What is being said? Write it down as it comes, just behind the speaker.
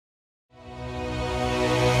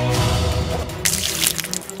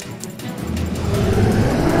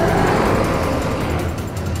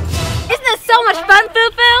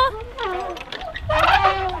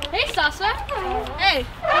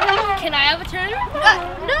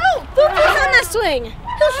swing? No! Foo-Foo's on the swing!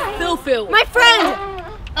 Who's Foo-Foo? My friend!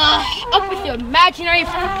 Up with your imaginary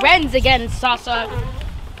friends again, Shasha.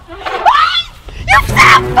 What? You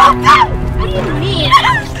said Foo-Foo! What do you mean?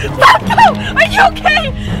 Foo-Foo! Are you okay?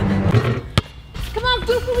 Come on,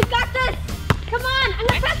 Foo-Foo, we got this! Come on, I'm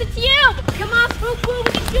gonna pass it to you! Come on, Foo-Foo,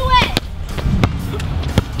 we can do it!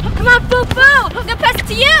 Come on, Foo-Foo! I'm gonna pass it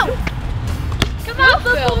to you! Come on,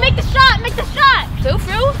 Foo-Foo, make the shot, make the shot!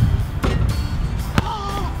 Foo-Foo?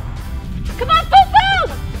 Come on, Foo-Foo!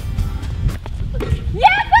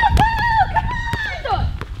 Yeah, Foo-Foo! Come on!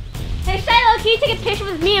 Hey, Shiloh, can you take a picture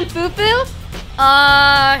with me and Foo-Foo?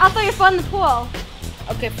 I'll throw your phone in the pool.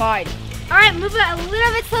 Okay, fine. Alright, move it a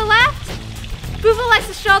little bit to the left. Foo-Foo likes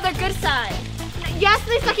to show their good side. Yes,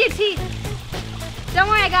 please suck your teeth. Don't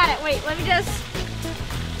worry, I got it. Wait, let me just...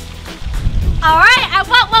 Alright, I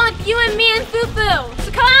want one with you and me and Foo-Foo.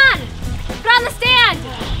 So come on! Put it on the stand.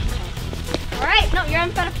 Alright, no, you're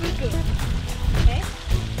in front of Foo-Foo. Okay.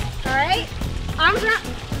 Alright. Arms around.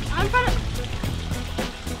 Arms in front of...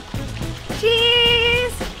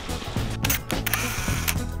 Cheese!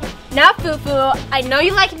 Now, Foo-Foo, I know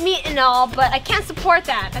you like meat and all, but I can't support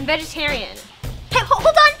that. I'm vegetarian. Hey, hold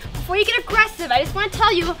on! Before you get aggressive, I just want to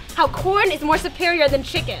tell you how corn is more superior than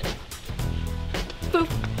chicken. Foo,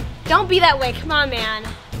 don't be that way. Come on, man.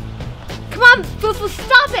 Come on, Foo-Foo,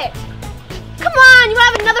 stop it! Come on, you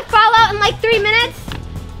want to have another fallout in like 3 minutes?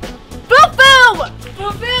 Foo-Foo!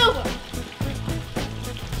 Foo-Foo!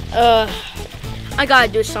 I gotta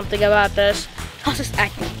do something about this. I was just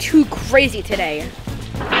acting too crazy today.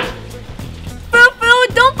 Foo-Foo,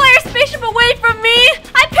 don't fly your spaceship away from me!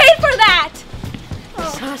 I paid for that!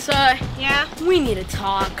 Shasha, Yeah? we need to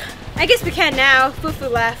talk. I guess we can now. Foo-Foo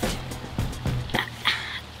left.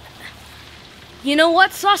 You know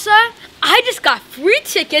what, Shasha? I just got free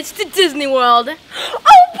tickets to Disney World.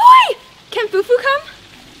 Oh boy! Can Foo-Foo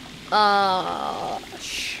come?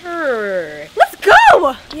 Sure. Let's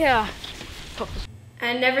go! Yeah.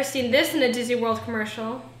 I've never seen this in a Disney World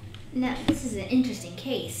commercial. Now, this is an interesting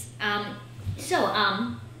case.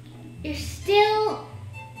 You're still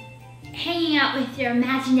hanging out with your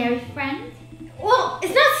imaginary friend? Well,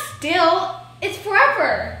 it's not still. It's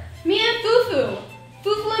forever. Me and Foo-Foo.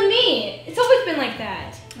 Foo-Foo and me. It's always been like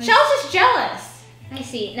that. Shell's just jealous. I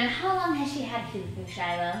see. Now, how long has she had Foo-Foo,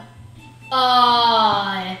 Shiloh?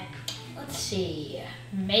 Let's see.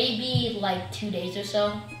 Maybe like 2 days or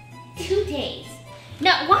so. 2 days.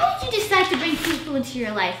 Now, why did you decide to bring Foo-Foo into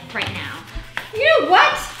your life right now? You know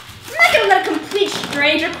what? I'm not gonna let a complete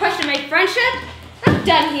stranger question my friendship. I'm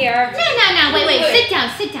done here. No. Wait.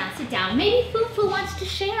 Sit down. Maybe Foo-Foo wants to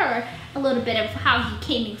share a little bit of how he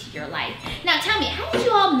came into your life. Now, tell me, how did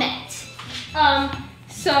you all met?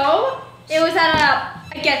 So it was at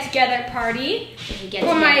a get-together party for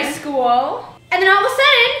my together? school. And then all of a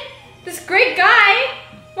sudden, this great guy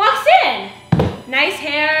walks in. Nice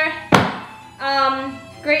hair,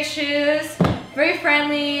 great shoes, very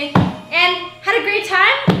friendly, and had a great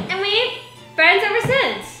time, and we friends ever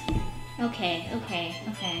since. Okay.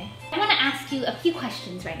 I want to ask you a few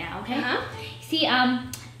questions right now, okay? See,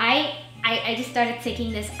 I just started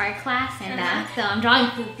taking this art class, and so I'm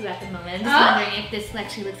drawing Foo-Foo at the moment. I'm just wondering if this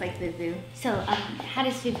actually looks like Foo-Foo. So, how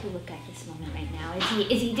does Foo-Foo look at this moment right now?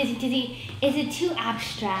 Is it too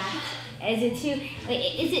abstract? Is it too,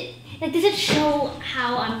 does it show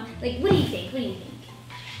how I'm, what do you think?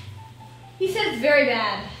 He said it's very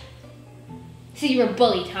bad. So you were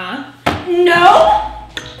bullied, huh? No!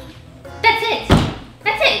 That's it.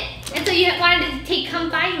 And so you wanted to take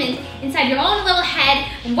confinement inside your own little head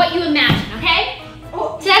and what you imagine, okay?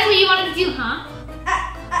 Oh. So that's what you wanted to do, huh?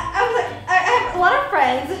 I was like, I have a lot of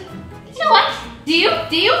friends. You know what? Do you?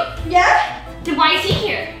 Yeah? Then why is he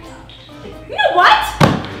here? You know what?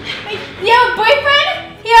 You have a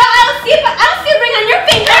boyfriend? Yeah, I don't see a ring on your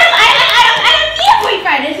finger. I don't need a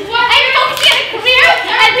boyfriend. I'm focusing on a career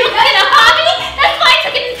and being a hobby. That's why I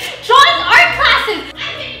took drawing art classes.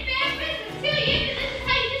 I'm in bad business too. This is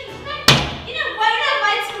how you disrespect me. You know what? You're not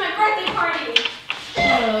invited to my birthday party.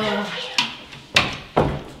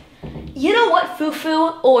 You know what,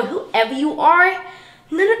 Foo-Foo, or whoever you are,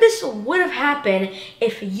 none of this would have happened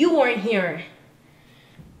if you weren't here.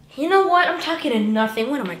 You know what? I'm talking to nothing.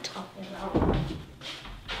 What am I talking about?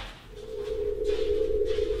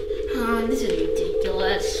 Oh, this is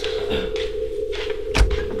ridiculous.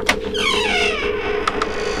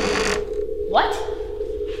 What?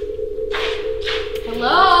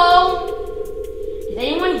 Hello? Is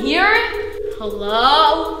anyone here?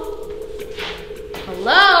 Hello?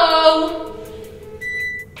 Hello?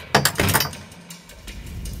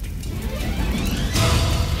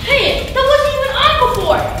 Hey, that wasn't even on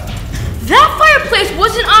before. That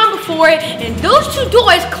wasn't on before, and those two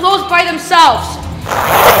doors closed by themselves.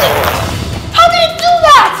 How did it do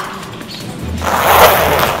that?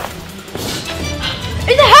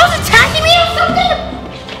 Is the house attacking me or something?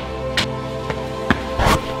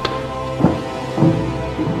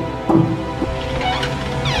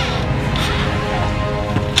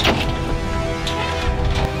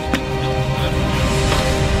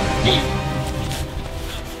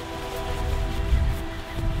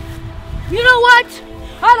 You know what?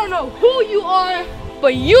 I don't know who you are,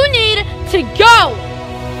 but you need to go.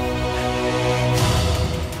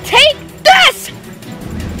 Take this!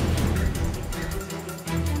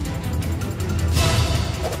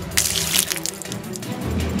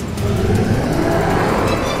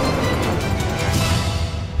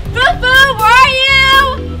 Foo-Foo, where are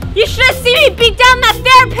you? You should have seen me beat down that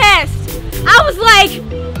therapist. I was like,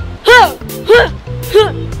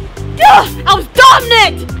 I was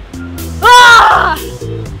dominant. Ah!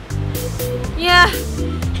 Yeah,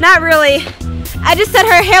 not really. I just said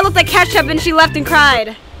her hair looked like ketchup and she left and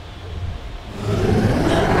cried.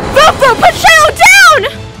 Foo-Foo, put Shiloh down!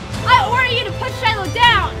 I order you to put Shiloh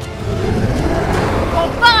down.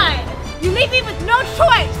 Well, fine. You leave me with no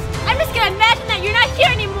choice. I'm just gonna imagine that you're not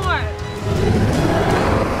here anymore.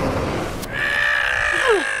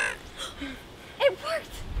 It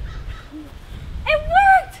worked. It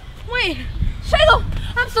worked. Wait, Shiloh.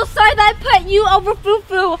 I'm so sorry that I put you over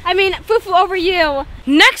Foo-Foo. I mean, Foo-Foo over you.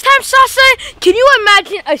 Next time, Shasha, can you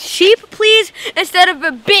imagine a sheep, please, instead of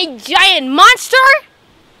a big giant monster?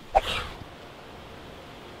 Come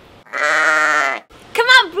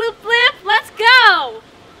on, Bloop Bloop, let's go.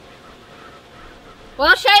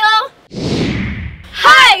 Well, Shiloh,